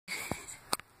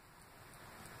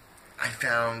I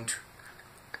found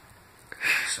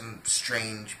some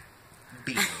strange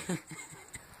being.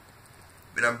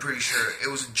 But I'm pretty sure it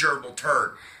was a gerbil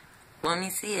turd. Let me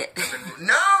see it.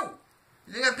 No!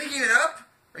 You think I'm picking it up?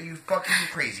 Are you fucking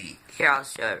crazy? Here, I'll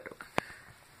show it.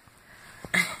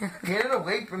 Get it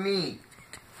away from me.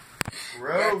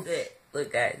 Gross. That's it.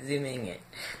 Look, guys, zooming in.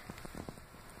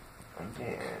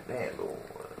 Yeah, that little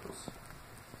was.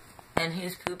 And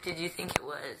whose poop did you think it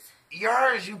was?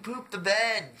 Yours, you pooped the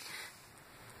bed.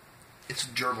 It's a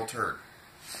gerbil turd.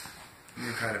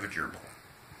 You're kind of a gerbil.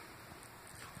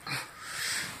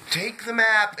 Take the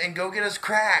map and go get us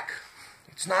crack.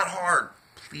 It's not hard.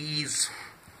 Please.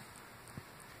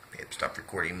 Babe, stop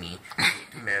recording me.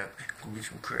 Take the map. Go get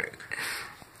some crack.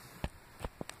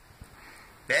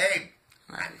 Babe.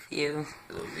 Love you.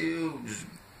 I love you. Just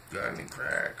got me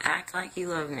crack. Act like you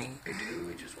love me. I do.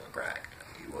 I just want crack.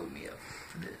 You woke me up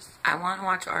for this. I want to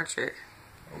watch Archer.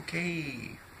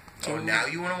 Okay. Oh, now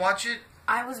you want to watch it?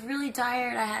 I was really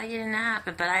tired. I had to get a nap,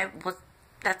 but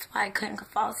that's why I couldn't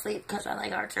fall asleep, because I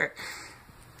like Archer.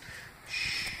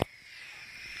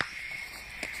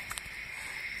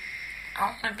 I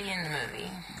want to be in the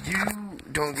movie.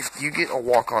 You get a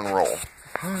walk-on roll.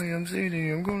 Hi, I'm Sadie.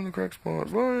 I'm going to the crack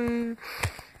spot. Bye.